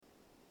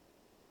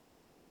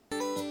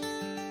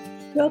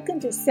Welcome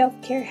to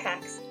Self-Care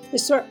Hacks, the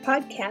short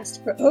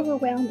podcast for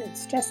overwhelmed and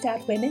stressed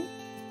out women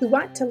who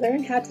want to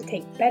learn how to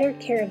take better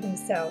care of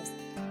themselves.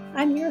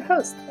 I'm your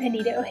host,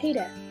 Anita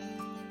Ojeda.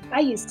 I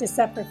used to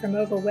suffer from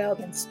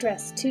overwhelm and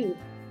stress too,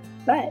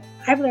 but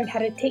I've learned how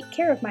to take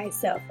care of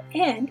myself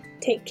and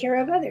take care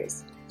of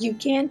others. You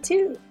can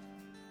too.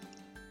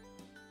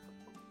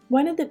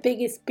 One of the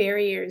biggest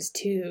barriers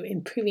to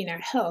improving our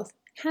health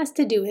has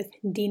to do with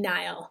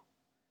denial.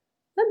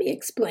 Let me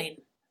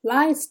explain.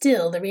 Lie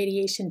still, the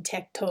radiation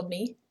tech told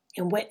me,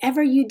 and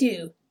whatever you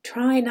do,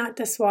 try not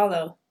to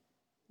swallow.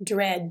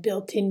 Dread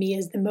built in me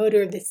as the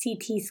motor of the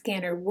CT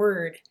scanner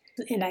whirred,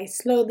 and I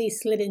slowly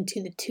slid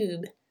into the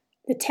tube.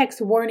 The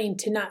tech's warning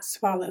to not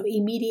swallow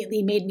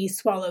immediately made me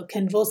swallow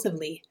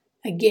convulsively,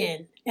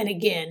 again and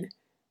again.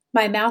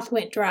 My mouth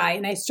went dry,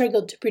 and I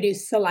struggled to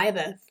produce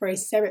saliva for a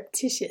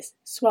surreptitious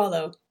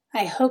swallow.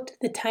 I hoped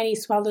the tiny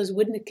swallows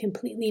wouldn't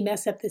completely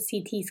mess up the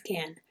CT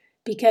scan,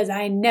 because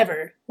I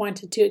never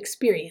wanted to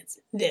experience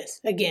this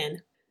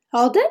again.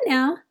 All done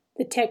now,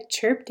 the tech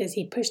chirped as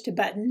he pushed a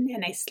button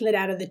and I slid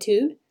out of the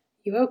tube.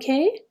 You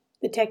okay?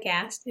 The tech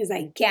asked as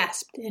I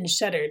gasped and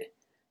shuddered.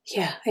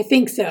 Yeah, I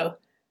think so.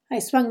 I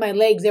swung my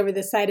legs over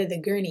the side of the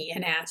gurney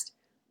and asked,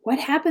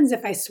 what happens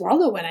if I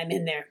swallow when I'm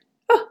in there?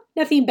 Oh,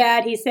 nothing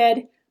bad, he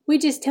said. We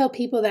just tell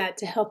people that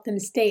to help them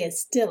stay as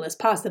still as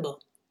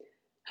possible.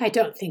 I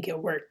don't think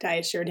it worked, I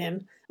assured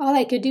him. All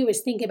I could do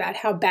was think about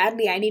how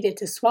badly I needed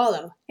to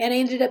swallow, and I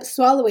ended up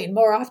swallowing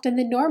more often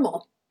than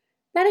normal.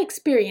 That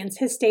experience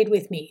has stayed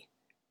with me.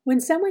 When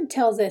someone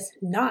tells us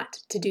not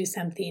to do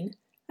something,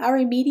 our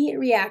immediate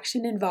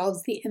reaction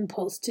involves the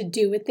impulse to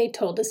do what they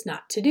told us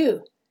not to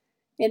do.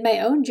 In my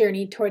own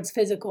journey towards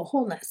physical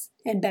wholeness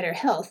and better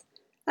health,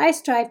 I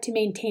strive to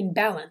maintain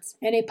balance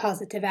and a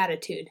positive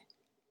attitude.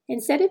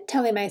 Instead of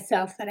telling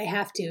myself that I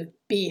have to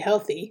be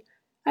healthy,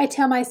 I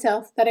tell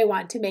myself that I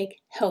want to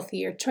make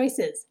healthier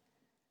choices.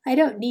 I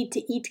don't need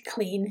to eat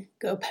clean,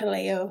 go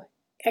paleo,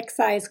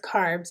 excise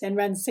carbs, and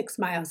run 6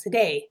 miles a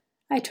day.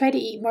 I try to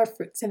eat more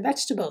fruits and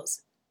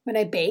vegetables. When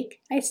I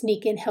bake, I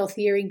sneak in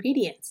healthier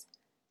ingredients.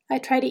 I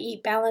try to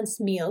eat balanced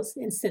meals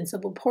in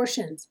sensible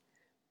portions.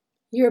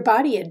 Your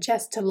body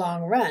adjusts to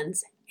long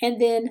runs,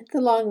 and then the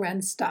long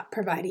runs stop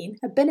providing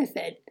a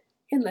benefit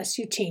unless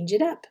you change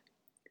it up.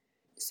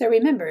 So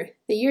remember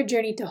that your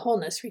journey to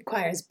wholeness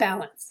requires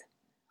balance.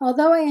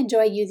 Although I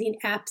enjoy using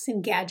apps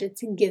and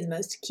gadgets and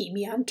gizmos to keep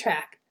me on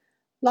track,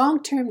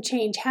 long-term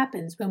change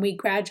happens when we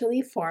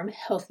gradually form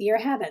healthier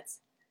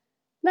habits.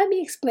 Let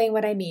me explain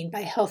what I mean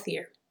by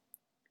healthier.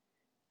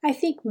 I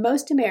think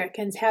most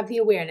Americans have the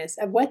awareness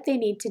of what they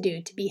need to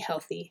do to be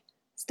healthy.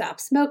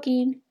 Stop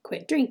smoking,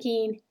 quit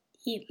drinking,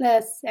 eat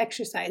less,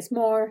 exercise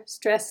more,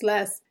 stress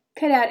less,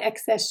 cut out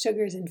excess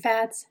sugars and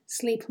fats,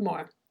 sleep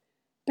more.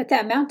 But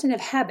that mountain of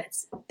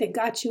habits that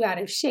got you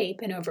out of shape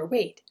and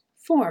overweight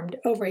formed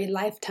over a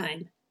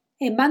lifetime.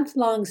 A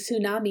month-long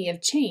tsunami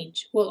of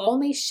change will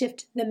only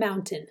shift the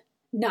mountain,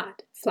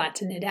 not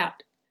flatten it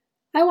out.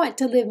 I want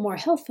to live more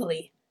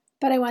healthfully,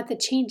 but I want the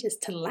changes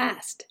to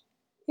last.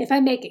 If I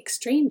make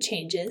extreme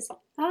changes,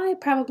 I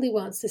probably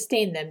won't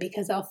sustain them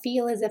because I'll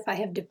feel as if I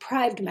have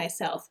deprived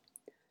myself.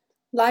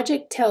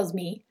 Logic tells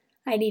me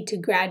I need to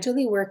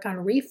gradually work on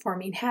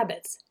reforming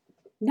habits,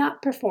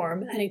 not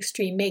perform an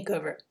extreme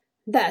makeover.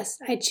 Thus,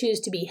 I choose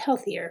to be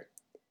healthier.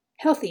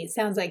 Healthy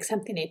sounds like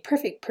something a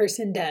perfect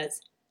person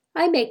does.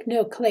 I make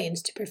no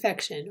claims to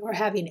perfection or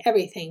having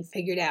everything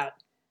figured out.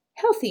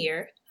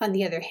 Healthier, on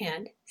the other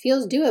hand,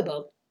 feels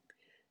doable.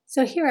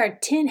 So here are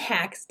 10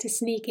 hacks to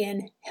sneak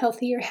in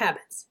healthier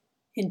habits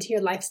into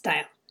your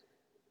lifestyle.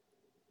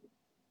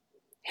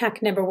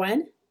 Hack number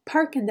 1,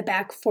 park in the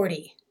back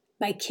 40.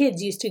 My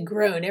kids used to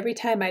groan every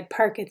time I'd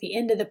park at the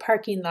end of the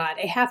parking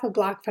lot a half a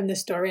block from the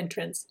store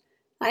entrance.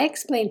 I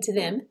explained to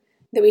them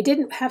that we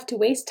didn't have to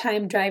waste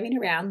time driving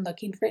around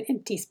looking for an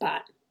empty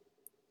spot.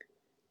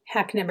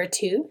 Hack number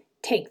 2,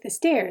 take the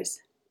stairs.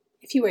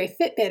 If you wear a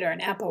Fitbit or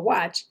an Apple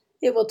Watch,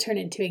 it will turn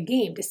into a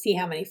game to see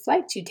how many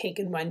flights you take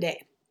in one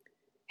day.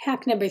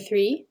 Hack number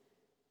 3,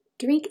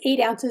 drink 8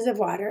 ounces of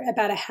water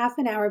about a half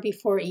an hour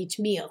before each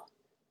meal.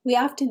 We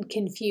often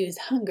confuse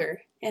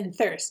hunger and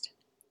thirst.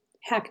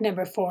 Hack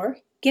number 4,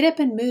 get up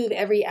and move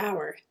every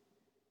hour.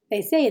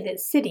 They say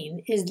that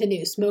sitting is the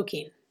new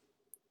smoking.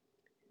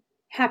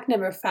 Hack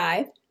number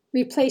 5,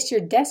 replace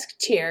your desk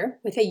chair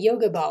with a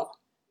yoga ball.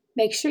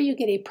 Make sure you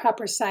get a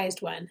proper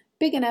sized one,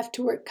 big enough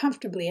to work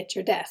comfortably at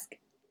your desk.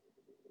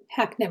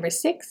 Hack number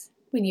 6,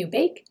 when you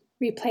bake,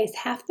 replace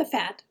half the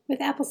fat with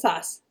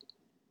applesauce.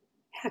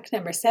 Hack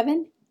number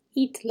 7,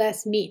 eat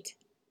less meat.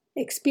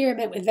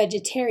 Experiment with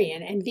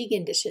vegetarian and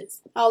vegan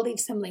dishes. I'll leave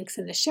some links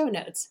in the show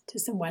notes to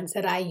some ones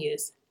that I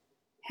use.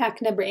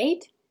 Hack number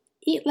 8,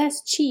 eat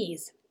less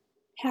cheese.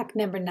 Hack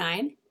number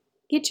 9,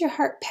 get your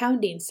heart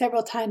pounding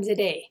several times a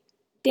day.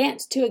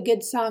 Dance to a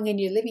good song in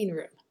your living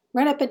room.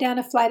 Run up and down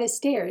a flight of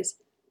stairs.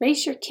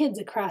 Race your kids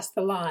across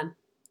the lawn.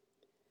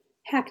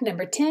 Hack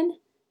number 10,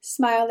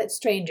 smile at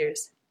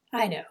strangers.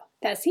 I know,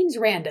 that seems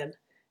random,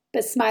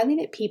 but smiling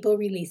at people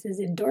releases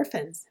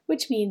endorphins,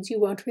 which means you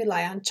won't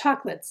rely on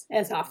chocolates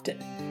as often.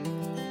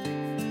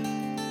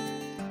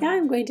 Now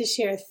I'm going to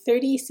share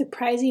 30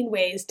 surprising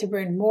ways to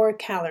burn more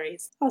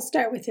calories. I'll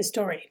start with a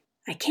story.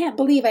 "I can't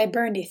believe I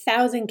burned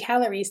 1,000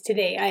 calories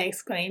today," I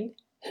exclaimed.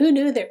 "Who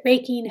knew that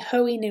raking,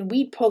 hoeing, and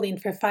weed pulling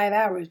for 5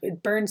 hours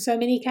would burn so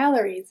many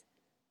calories?"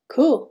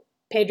 "Cool,"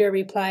 Pedro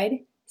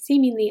replied,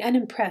 seemingly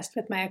unimpressed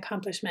with my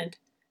accomplishment.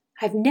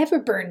 "I've never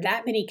burned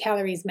that many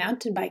calories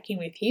mountain biking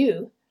with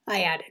you,"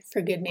 I added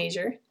for good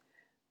measure.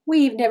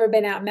 "We've never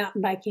been out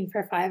mountain biking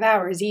for 5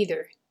 hours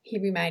either," he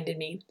reminded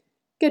me.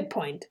 Good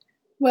point.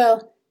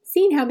 Well,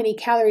 seeing how many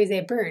calories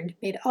I burned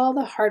made all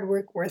the hard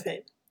work worth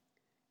it.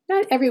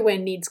 Not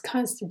everyone needs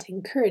constant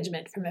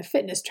encouragement from a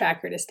fitness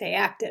tracker to stay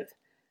active,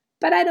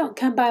 but I don't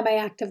come by my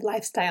active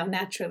lifestyle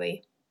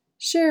naturally.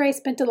 Sure, I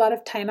spent a lot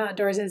of time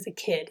outdoors as a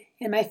kid,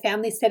 and my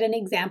family set an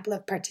example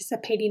of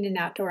participating in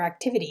outdoor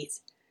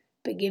activities.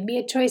 But give me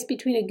a choice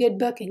between a good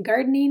book and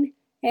gardening,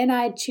 and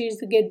I'd choose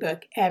the good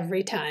book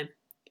every time.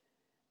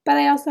 But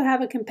I also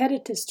have a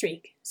competitive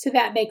streak, so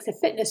that makes a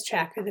fitness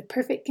tracker the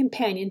perfect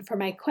companion for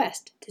my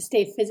quest to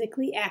stay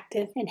physically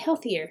active and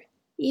healthier,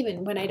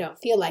 even when I don't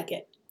feel like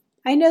it.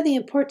 I know the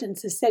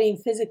importance of setting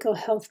physical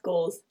health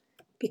goals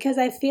because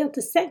I've failed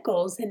to set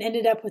goals and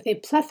ended up with a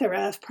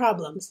plethora of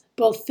problems,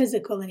 both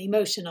physical and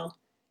emotional.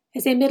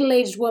 As a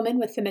middle-aged woman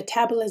with the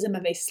metabolism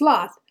of a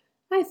sloth,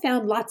 I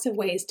found lots of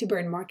ways to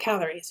burn more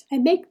calories. I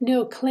make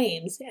no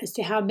claims as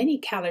to how many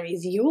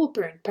calories you'll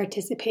burn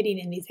participating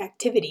in these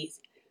activities,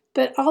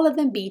 but all of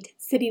them beat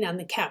sitting on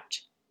the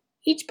couch.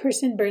 Each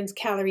person burns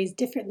calories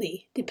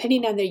differently,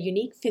 depending on their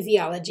unique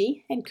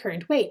physiology and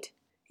current weight.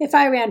 If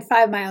I ran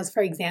 5 miles,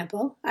 for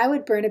example, I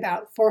would burn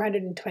about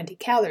 420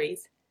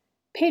 calories.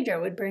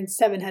 Pedro would burn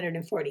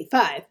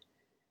 745.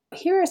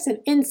 Here are some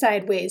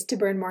inside ways to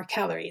burn more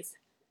calories.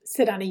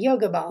 Sit on a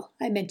yoga ball.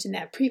 I mentioned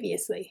that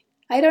previously.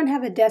 I don't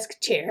have a desk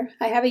chair.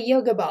 I have a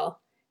yoga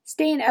ball.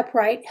 Staying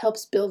upright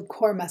helps build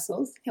core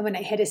muscles, and when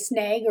I hit a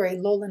snag or a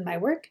lull in my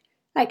work,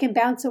 I can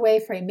bounce away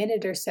for a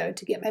minute or so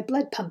to get my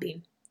blood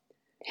pumping.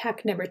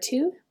 Hack number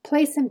 2,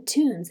 play some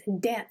tunes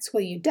and dance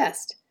while you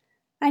dust.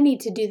 I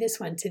need to do this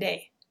one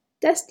today.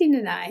 Dusting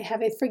and I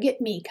have a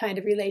forget-me kind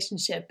of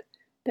relationship,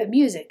 but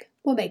music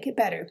will make it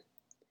better.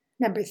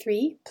 Number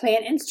 3, play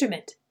an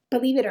instrument.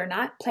 Believe it or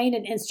not, playing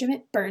an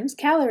instrument burns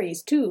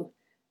calories too.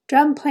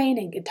 Drum playing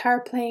and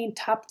guitar playing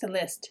top the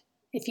list.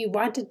 If you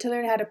wanted to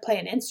learn how to play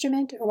an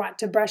instrument or want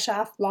to brush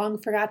off long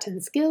forgotten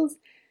skills,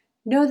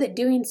 know that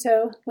doing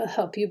so will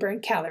help you burn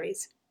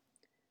calories.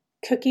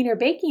 Cooking or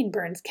baking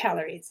burns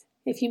calories.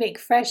 If you make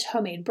fresh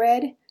homemade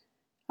bread,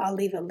 I'll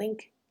leave a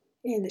link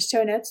in the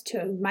show notes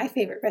to my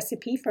favorite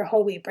recipe for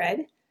whole wheat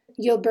bread,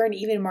 you'll burn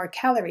even more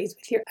calories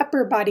with your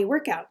upper body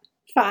workout.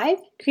 5,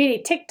 create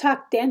a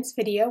TikTok dance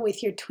video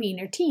with your tween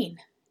or teen.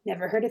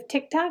 Never heard of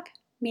TikTok?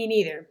 Me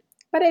neither,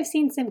 but I've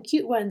seen some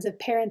cute ones of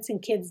parents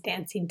and kids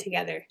dancing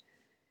together.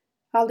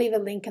 I'll leave a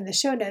link in the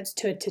show notes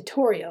to a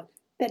tutorial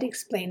that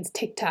explains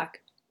TikTok.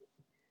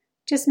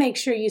 Just make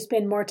sure you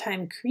spend more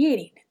time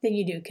creating than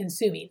you do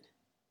consuming.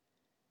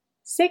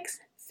 6,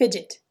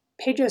 fidget.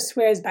 Pedro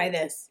swears by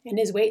this, and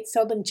his weight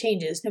seldom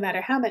changes no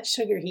matter how much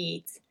sugar he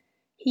eats.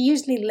 He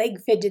usually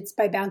leg fidgets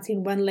by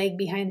bouncing one leg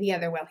behind the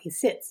other while he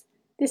sits.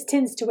 This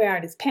tends to wear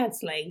out his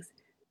pants legs.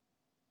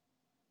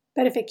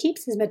 But if it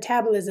keeps his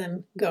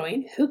metabolism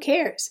going, who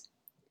cares?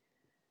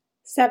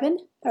 7,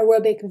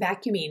 aerobic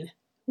vacuuming.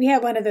 We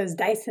have one of those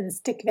Dyson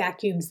stick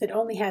vacuums that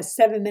only has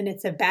 7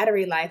 minutes of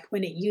battery life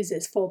when it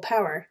uses full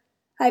power.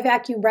 I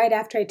vacuum right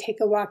after I take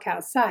a walk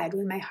outside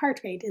when my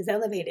heart rate is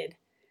elevated.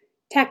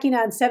 Tacking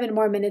on 7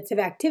 more minutes of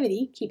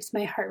activity keeps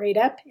my heart rate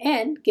up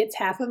and gets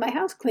half of my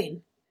house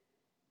clean.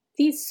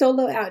 These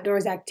solo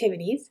outdoors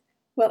activities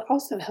will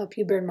also help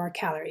you burn more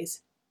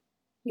calories.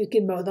 You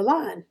can mow the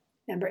lawn.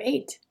 Number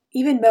 8.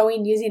 Even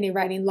mowing using a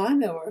riding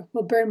lawnmower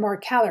will burn more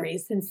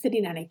calories than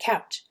sitting on a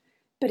couch.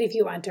 But if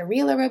you want a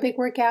real aerobic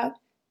workout,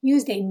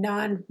 use a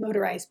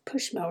non-motorized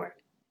push mower.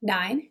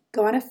 9,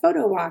 go on a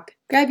photo walk.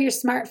 Grab your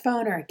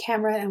smartphone or a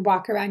camera and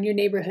walk around your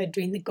neighborhood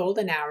during the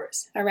golden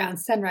hours, around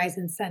sunrise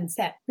and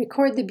sunset.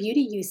 Record the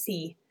beauty you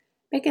see.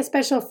 Make a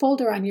special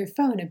folder on your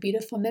phone of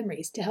beautiful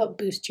memories to help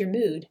boost your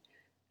mood.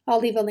 I'll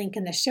leave a link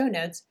in the show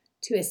notes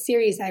to a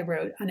series I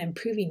wrote on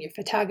improving your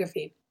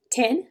photography.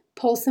 10,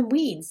 pull some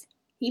weeds.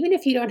 Even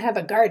if you don't have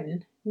a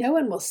garden, no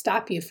one will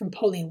stop you from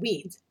pulling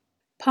weeds.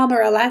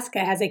 Palmer, Alaska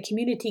has a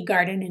community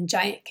garden in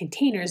giant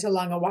containers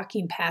along a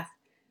walking path.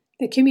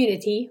 The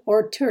community,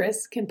 or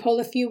tourists, can pull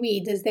a few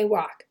weeds as they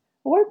walk,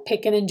 or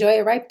pick and enjoy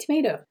a ripe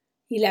tomato.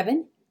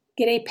 11,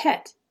 get a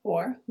pet,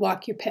 or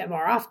walk your pet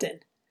more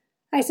often.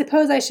 I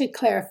suppose I should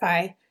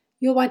clarify,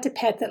 you'll want a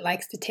pet that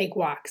likes to take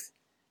walks.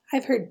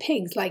 I've heard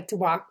pigs like to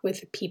walk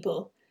with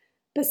people,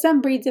 but some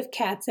breeds of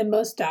cats and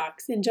most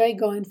dogs enjoy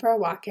going for a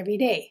walk every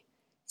day.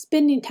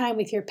 Spending time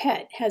with your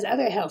pet has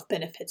other health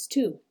benefits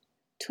too.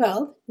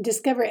 12,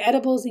 discover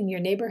edibles in your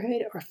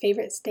neighborhood or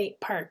favorite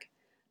state park.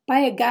 Buy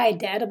a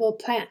guide to edible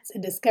plants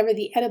and discover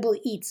the edible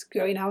eats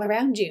growing all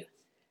around you.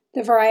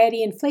 The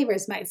variety and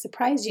flavors might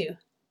surprise you.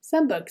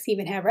 Some books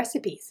even have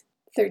recipes.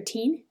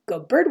 13, go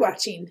bird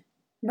watching.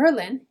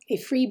 Merlin, a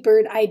free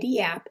bird ID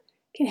app,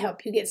 can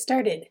help you get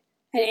started.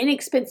 An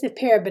inexpensive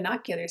pair of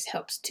binoculars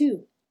helps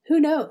too. Who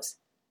knows?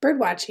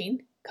 Birdwatching,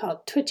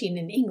 called twitching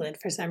in England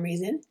for some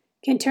reason,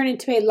 can turn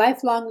into a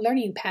lifelong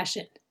learning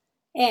passion.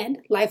 And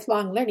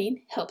lifelong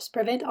learning helps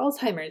prevent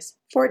Alzheimer's.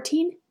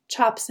 14.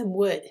 Chop some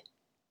wood.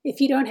 If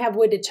you don't have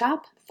wood to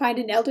chop, find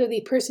an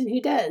elderly person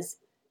who does.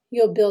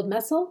 You'll build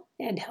muscle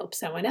and help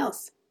someone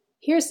else.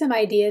 Here's some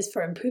ideas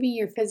for improving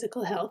your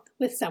physical health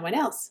with someone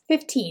else.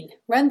 15.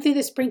 Run through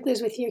the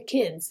sprinklers with your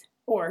kids,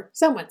 or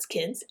someone's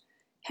kids.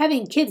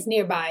 Having kids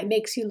nearby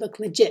makes you look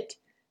legit,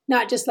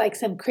 not just like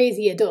some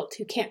crazy adult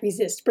who can't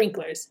resist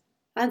sprinklers.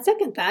 On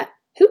second thought,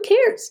 who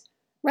cares?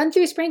 Run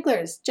through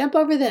sprinklers, jump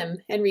over them,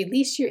 and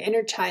release your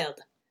inner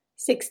child.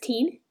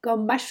 16. Go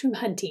mushroom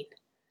hunting.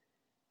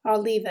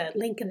 I'll leave a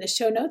link in the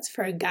show notes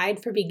for a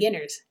guide for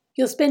beginners.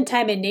 You'll spend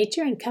time in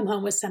nature and come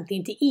home with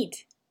something to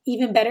eat.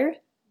 Even better,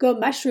 go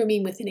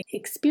mushrooming with an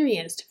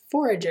experienced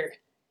forager.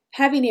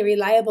 Having a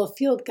reliable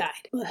field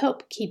guide will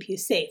help keep you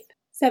safe.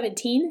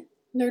 17.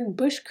 Learn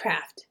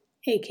bushcraft,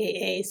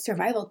 aka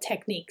survival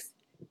techniques.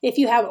 If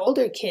you have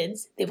older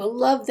kids, they will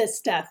love this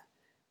stuff.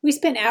 We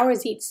spent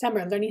hours each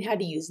summer learning how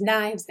to use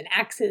knives and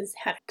axes,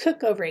 how to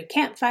cook over a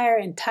campfire,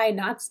 and tie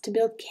knots to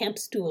build camp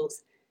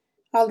stools.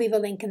 I'll leave a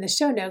link in the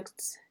show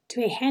notes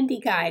to a handy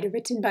guide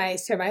written by a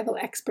survival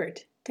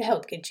expert to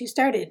help get you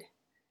started.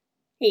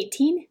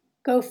 18.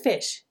 Go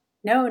fish.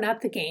 No,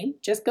 not the game.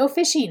 Just go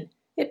fishing.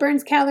 It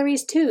burns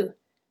calories too.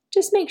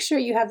 Just make sure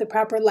you have the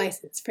proper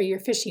license for your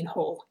fishing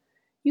hole.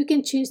 You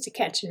can choose to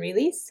catch and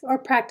release or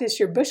practice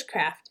your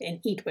bushcraft and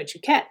eat what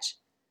you catch.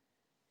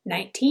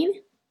 19.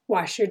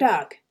 Wash your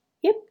dog.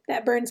 Yep,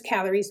 that burns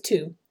calories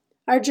too.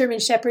 Our German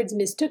Shepherds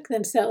mistook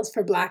themselves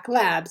for black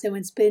labs and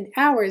would spend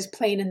hours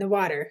playing in the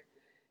water.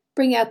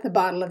 Bring out the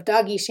bottle of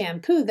doggy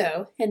shampoo,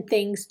 though, and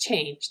things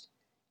changed.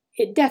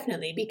 It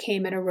definitely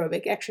became an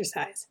aerobic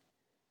exercise.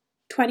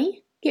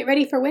 20. Get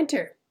ready for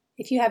winter.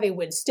 If you have a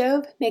wood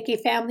stove, make a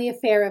family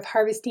affair of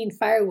harvesting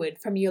firewood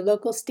from your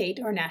local state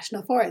or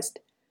national forest.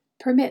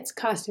 Permits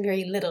cost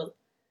very little.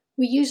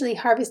 We usually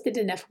harvested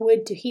enough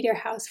wood to heat our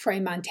house for a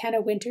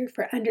Montana winter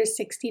for under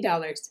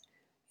 $60.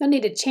 You'll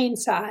need a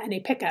chainsaw and a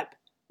pickup,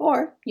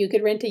 or you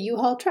could rent a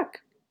U-Haul truck.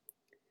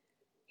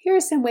 Here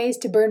are some ways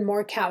to burn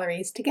more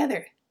calories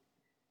together.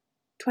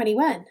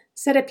 21.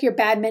 Set up your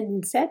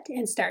badminton set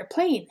and start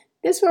playing.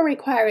 This will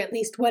require at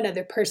least one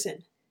other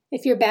person.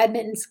 If your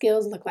badminton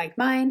skills look like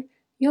mine,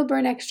 you'll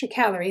burn extra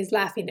calories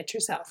laughing at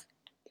yourself.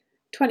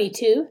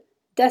 22.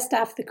 Dust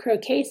off the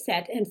croquet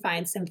set and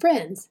find some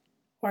friends.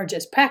 Or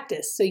just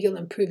practice so you'll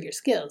improve your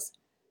skills.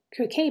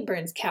 Croquet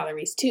burns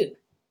calories too.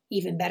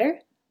 Even better,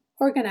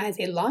 organize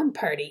a lawn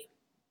party.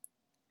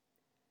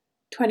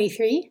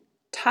 23.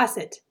 Toss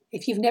it.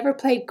 If you've never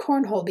played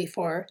cornhole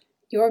before,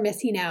 you're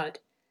missing out.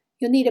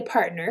 You'll need a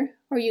partner,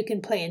 or you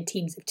can play in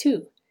teams of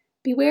 2.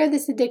 Beware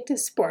this addictive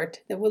sport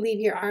that will leave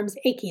your arms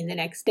aching the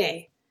next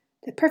day.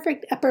 The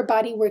perfect upper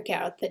body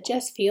workout that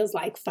just feels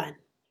like fun.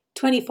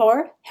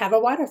 24. Have a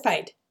water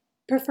fight,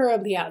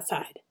 preferably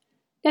outside.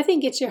 Nothing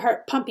gets your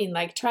heart pumping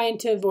like trying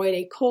to avoid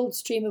a cold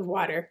stream of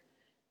water.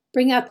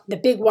 Bring out the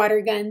big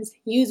water guns,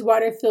 use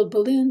water-filled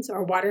balloons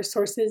or water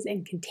sources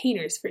and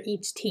containers for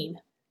each team.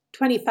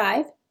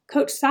 25.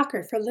 Coach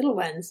soccer for little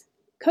ones.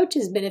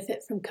 Coaches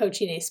benefit from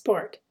coaching a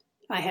sport.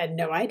 I had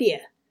no idea.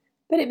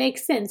 But it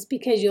makes sense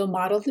because you'll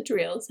model the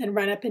drills and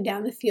run up and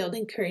down the field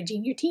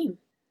encouraging your team.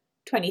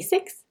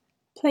 26.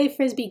 Play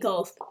frisbee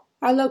golf.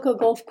 Our local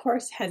golf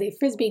course has a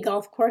frisbee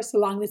golf course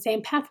along the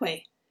same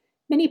pathway.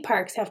 Many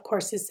parks have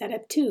courses set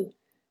up too.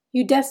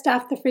 You dust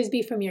off the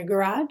frisbee from your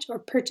garage or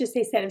purchase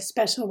a set of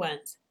special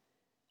ones.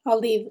 I'll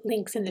leave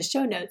links in the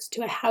show notes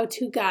to a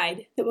how-to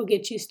guide that will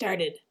get you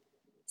started.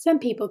 Some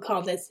people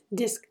call this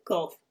disc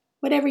golf.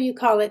 Whatever you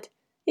call it,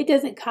 it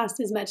doesn't cost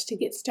as much to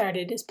get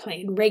started as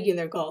playing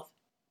regular golf.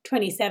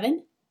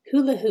 27.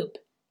 Hula hoop.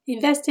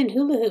 Invest in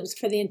hula hoops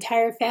for the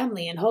entire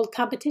family and hold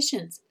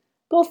competitions.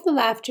 Both the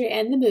laughter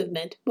and the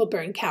movement will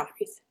burn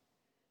calories.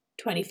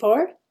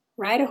 24.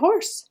 Ride a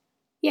horse.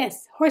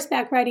 Yes,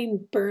 horseback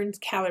riding burns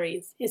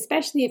calories,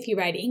 especially if you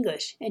ride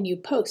English and you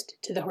post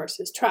to the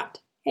horse's trot.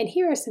 And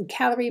here are some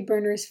calorie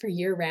burners for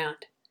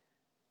year-round.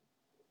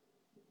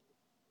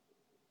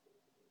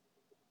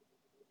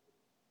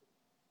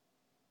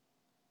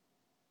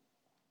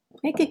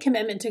 Make a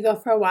commitment to go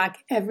for a walk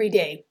every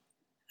day.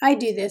 I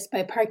do this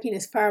by parking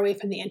as far away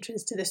from the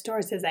entrance to the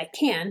stores as I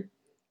can,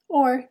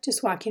 or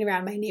just walking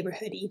around my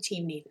neighborhood each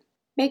evening.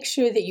 Make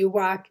sure that you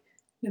walk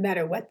no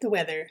matter what the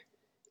weather.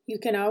 You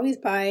can always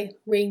buy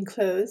rain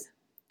clothes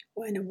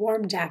and a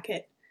warm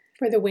jacket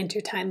for the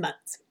wintertime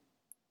months.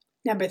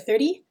 Number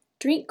 30,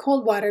 drink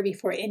cold water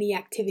before any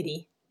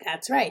activity.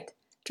 That's right.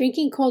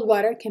 Drinking cold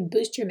water can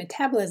boost your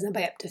metabolism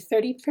by up to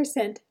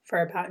 30%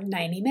 for about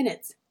 90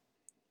 minutes.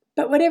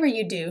 But whatever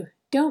you do,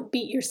 don't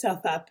beat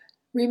yourself up.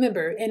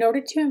 Remember, in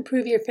order to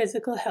improve your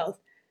physical health,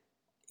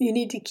 you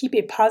need to keep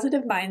a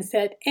positive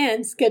mindset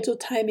and schedule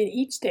time in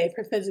each day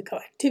for physical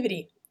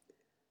activity.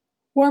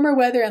 Warmer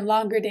weather and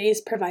longer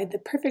days provide the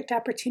perfect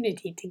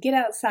opportunity to get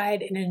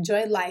outside and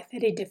enjoy life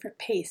at a different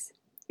pace.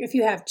 If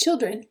you have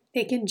children,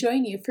 they can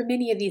join you for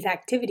many of these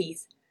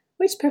activities,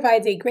 which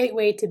provides a great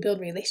way to build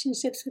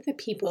relationships with the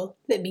people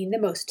that mean the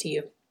most to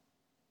you.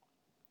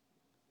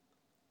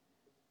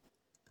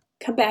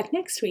 Come back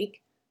next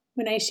week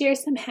when I share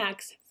some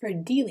hacks for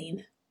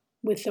dealing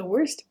with the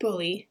worst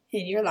bully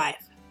in your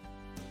life.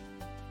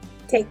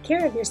 Take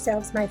care of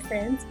yourselves, my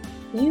friends.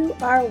 You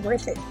are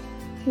worth it.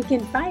 You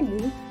can find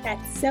me at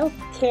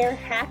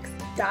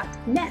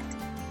selfcarehacks.net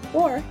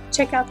or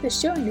check out the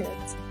show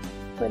notes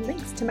for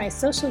links to my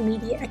social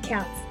media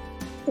accounts.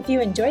 If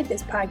you enjoyed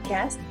this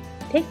podcast,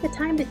 take the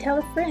time to tell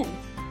a friend.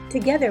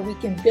 Together we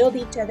can build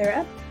each other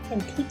up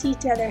and teach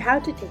each other how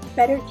to take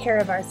better care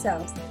of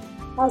ourselves.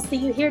 I'll see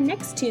you here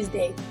next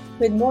Tuesday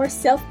with more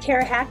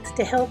self-care hacks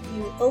to help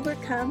you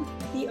overcome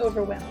the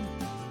overwhelm.